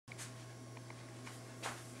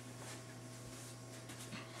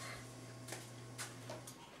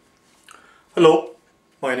Hello,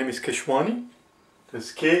 my name is Keshwani.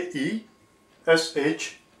 That's K-E-S-H-W-A-N-I,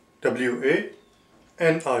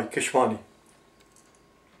 Keshwani.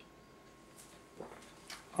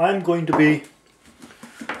 I am going to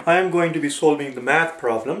be solving the math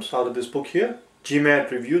problems out of this book here,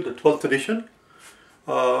 GMAT Review, the 12th edition.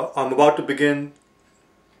 I'm about to begin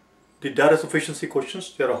the data sufficiency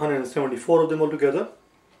questions. There are 174 of them altogether.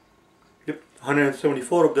 Yep,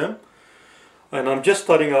 174 of them. And I'm just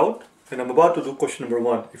starting out, and I'm about to do question number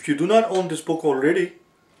 1. If you do not own this book already,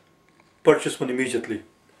 purchase one immediately.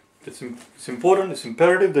 It's important, it's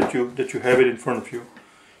imperative that you have it in front of you.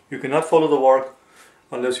 You cannot follow the work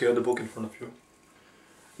unless you have the book in front of you.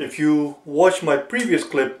 If you watch my previous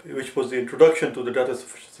clip, which was the introduction to the data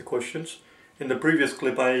sufficiency questions, in the previous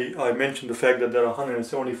clip I mentioned the fact that there are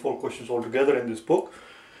 174 questions altogether in this book,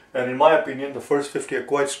 and in my opinion the first 50 are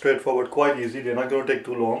quite straightforward, quite easy, they're not going to take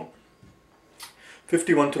too long.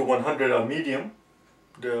 51 through 100 are medium,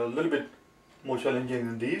 they're a little bit more challenging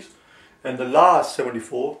than these, and the last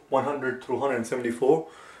 74, 100 through 174,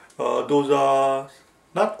 those are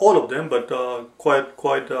not all of them, but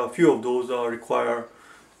quite a few of those require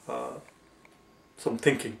some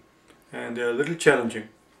thinking, and they're a little challenging.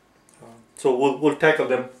 So we'll tackle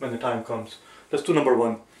them when the time comes. Let's do number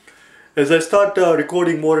 1. As I start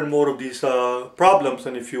recording more and more of these problems,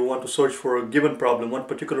 and if you want to search for a given problem, one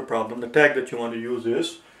particular problem, the tag that you want to use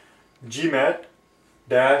is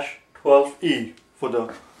GMAT-12E for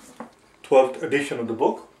the 12th edition of the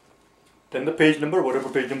book. Then the page number, whatever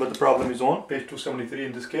page number the problem is on, page 273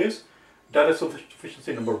 in this case, data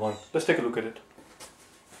sufficiency number 1. Let's take a look at it.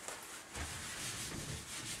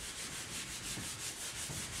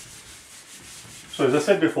 So as I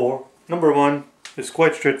said before, number 1 is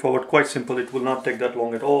quite straightforward, quite simple. It will not take that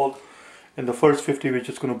long at all. In the first 50 we're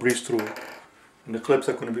just going to breeze through. And the clips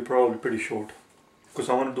are going to be probably pretty short, because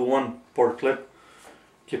I want to do one per clip.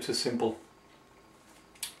 Keeps it simple.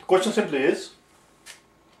 The question simply is,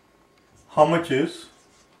 how much is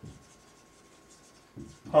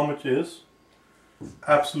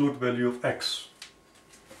absolute value of x?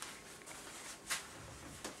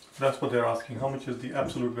 That's what they're asking. How much is the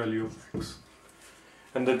absolute value of x?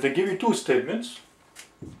 And then they give you two statements.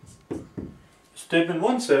 Statement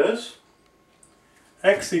 1 says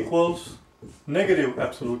x equals negative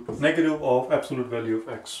of absolute value of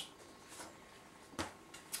x.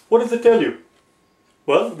 What does it tell you?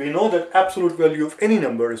 Well, we know that absolute value of any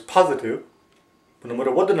number is positive. But no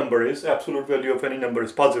matter what the number is, absolute value of any number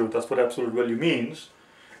is positive. That's what absolute value means.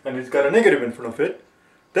 And it's got a negative in front of it.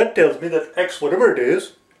 That tells me that x, whatever it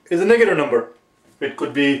is a negative number. It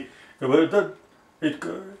could be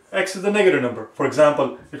x is a negative number. For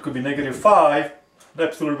example, it could be negative 5. The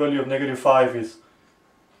absolute value of negative 5 is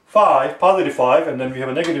 5, positive 5, and then we have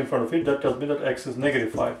a negative in front of it. That tells me that x is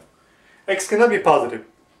negative 5. X cannot be positive.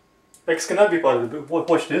 X cannot be positive.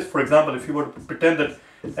 Watch this. For example, if you were to pretend that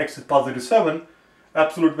x is positive 7,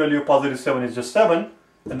 absolute value of positive 7 is just 7,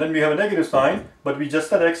 and then we have a negative sign, but we just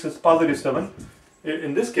said x is positive 7.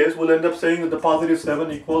 In this case, we'll end up saying that the positive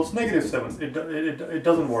 7 equals negative 7. It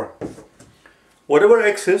doesn't work. Whatever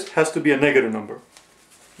x is has to be a negative number.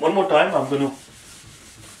 One more time, I'm going to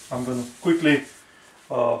quickly,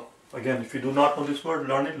 again, if you do not know this word,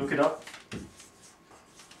 learn it, look it up.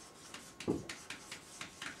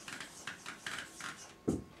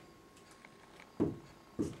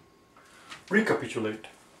 Recapitulate.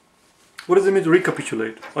 What does it mean to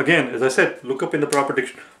recapitulate? Again, as I said, look up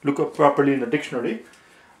properly in the dictionary.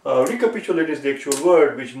 Recapitulate is the actual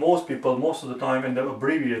word which most people, most of the time, end up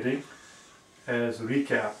abbreviating as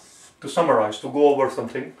recap, to summarize, to go over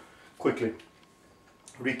something quickly.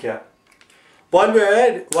 Recap. While we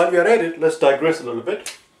are at it, let's digress a little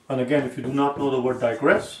bit. And again, if you do not know the word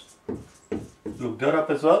digress, look that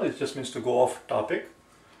up as well. It just means to go off topic.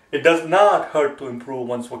 It does not hurt to improve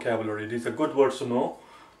one's vocabulary. These are good words to know,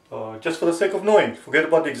 just for the sake of knowing. Forget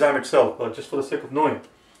about the exam itself, but just for the sake of knowing.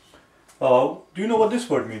 Do you know what this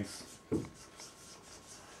word means?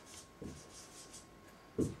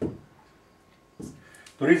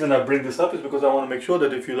 The reason I bring this up is because I want to make sure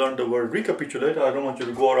that if you learn the word recapitulate, I don't want you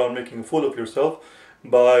to go around making a fool of yourself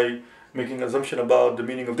by making an assumption about the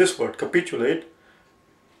meaning of this word. Capitulate,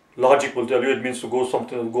 logic will tell you it means to go over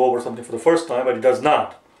something for the first time, but it does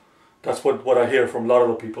not. That's what I hear from a lot of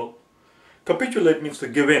the people. Capitulate means to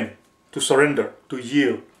give in, to surrender, to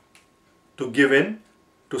yield. To give in,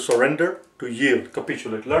 to surrender, to yield.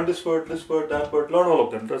 Capitulate. Learn this word, that word, learn all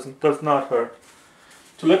of them. Does not hurt.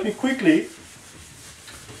 So let me quickly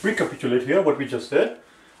recapitulate here what we just said.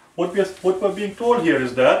 What we're being told here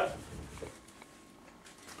is that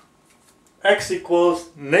x equals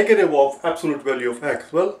negative of absolute value of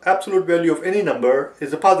x. Well, absolute value of any number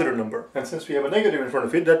is a positive number, and since we have a negative in front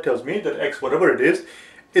of it, that tells me that x, whatever it is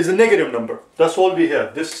a negative number. That's all we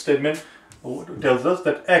have. This statement tells us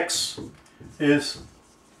that x is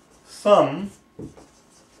some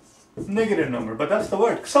negative number, but that's the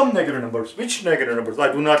word, some negative numbers. Which negative numbers?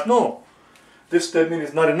 I do not know. This statement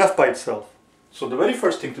is not enough by itself. So the very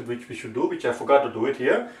first thing to which we should do, which I forgot to do it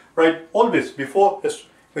here, right, always before,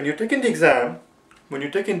 when you're taking the exam, when you're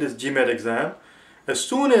taking this GMAT exam, as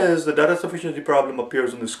soon as the data sufficiency problem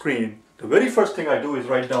appears on the screen, the very first thing I do is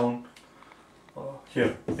write down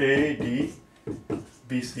here, A, D,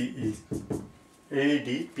 B, C, E. A,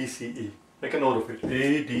 D, B, C, E. Make a note of it.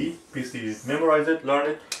 A, D, B, C, E. Memorize it,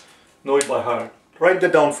 learn it, know it by heart. Write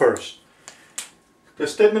that down first. The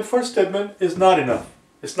first statement is not enough.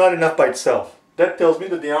 It's not enough by itself. That tells me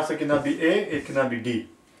that the answer cannot be A, it cannot be D.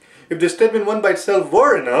 If the statement 1 by itself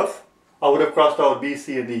were enough, I would have crossed out B,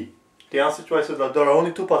 C, and E. The answer choices are, there are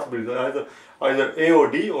only two possibilities, either A or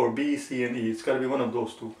D, or B, C, and E. It's got to be one of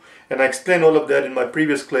those two. And I explained all of that in my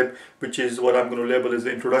previous clip, which is what I'm going to label as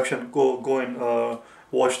the introduction. Go and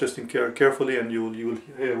watch this thing carefully, and you will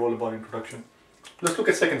hear all about introduction. Let's look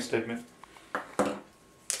at second statement.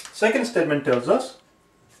 Second statement tells us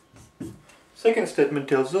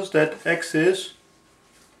that x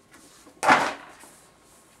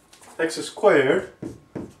squared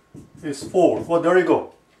is 4. Well, there you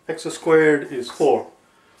go. X squared is 4.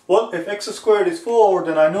 Well, if x squared is 4,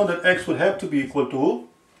 then I know that x would have to be equal to,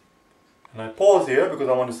 and I pause here because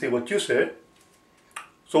I want to see what you said.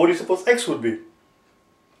 So what do you suppose x would be?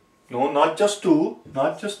 No, not just 2,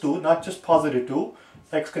 not just positive 2.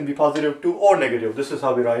 X can be positive 2 or negative. This is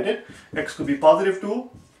how we write it. X could be positive 2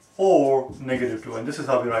 or negative 2. And this is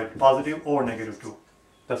how we write it. Positive or negative 2.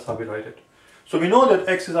 That's how we write it. So we know that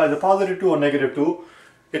x is either positive 2 or negative 2.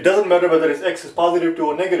 It doesn't matter whether it's x is positive 2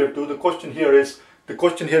 or negative 2. The question here is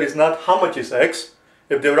not how much is x.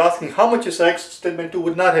 If they were asking how much is x, statement 2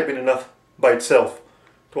 would not have been enough by itself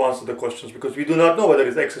to answer the questions, because we do not know whether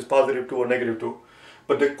x is positive 2 or negative 2.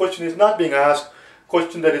 But the question is not being asked.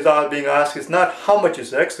 Question that is being asked is not how much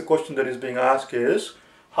is x. The question that is being asked is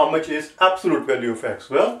how much is absolute value of x.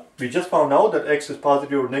 Well, we just found out that x is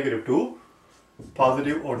positive or negative 2.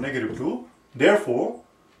 Positive or negative 2. Therefore,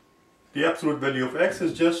 the absolute value of x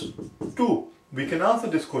is just 2. We can answer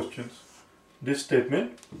these questions. This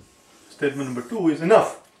statement number 2 is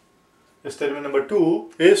enough. Statement number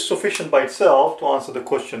 2 is sufficient by itself to answer the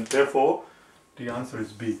question. Therefore, the answer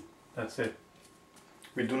is B. That's it.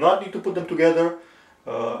 We do not need to put them together.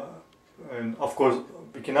 And of course,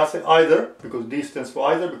 we cannot say either, because D stands for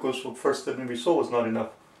either, because the first statement we saw was not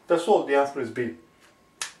enough. That's all. The answer is B.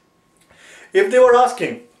 If they were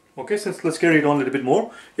asking, okay, let's carry it on a little bit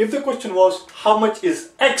more. If the question was how much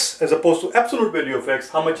is x as opposed to absolute value of x,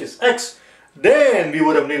 how much is x, then we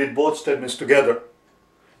would have needed both statements together.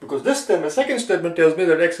 Because this statement, second statement tells me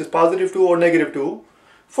that x is positive 2 or negative 2.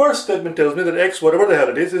 First statement tells me that x, whatever the hell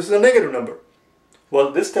it is a negative number.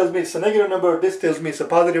 Well, this tells me it's a negative number, this tells me it's a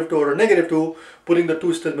positive 2 or a negative 2. Putting the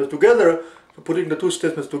two statements together,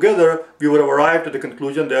 we would have arrived at the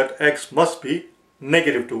conclusion that x must be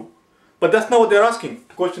negative 2. But that's not what they're asking.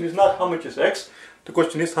 The question is not how much is x, the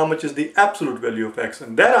question is how much is the absolute value of x.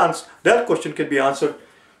 And that question can be answered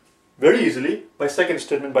very easily by second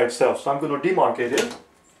statement by itself. So I'm going to demarcate it.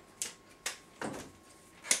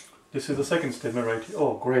 This is the second statement right here.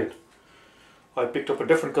 Oh, great. I picked up a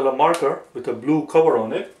different color marker with a blue cover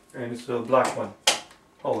on it, and it's a black one.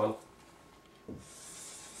 Oh well.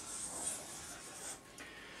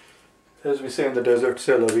 As we say in the desert,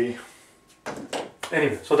 c'est la vie.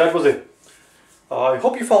 Anyway, so that was it. I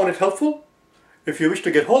hope you found it helpful. If you wish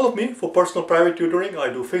to get hold of me for personal private tutoring, I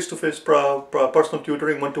do face-to-face personal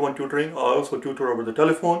tutoring, one-to-one tutoring. I also tutor over the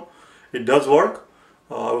telephone. It does work.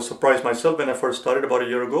 I was surprised myself when I first started about a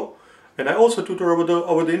year ago. And I also tutor over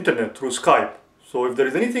the internet through Skype. So if there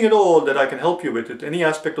is anything at all that I can help you with, any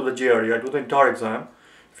aspect of the GRE, I do the entire exam.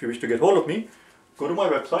 If you wish to get hold of me, go to my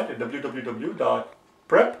website at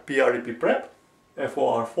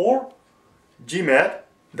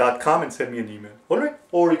www.prep4gmat.com and send me an email. Alright?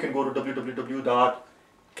 Or you can go to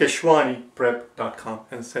www.keshwaniprep.com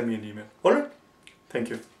and send me an email. Alright? Thank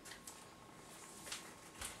you.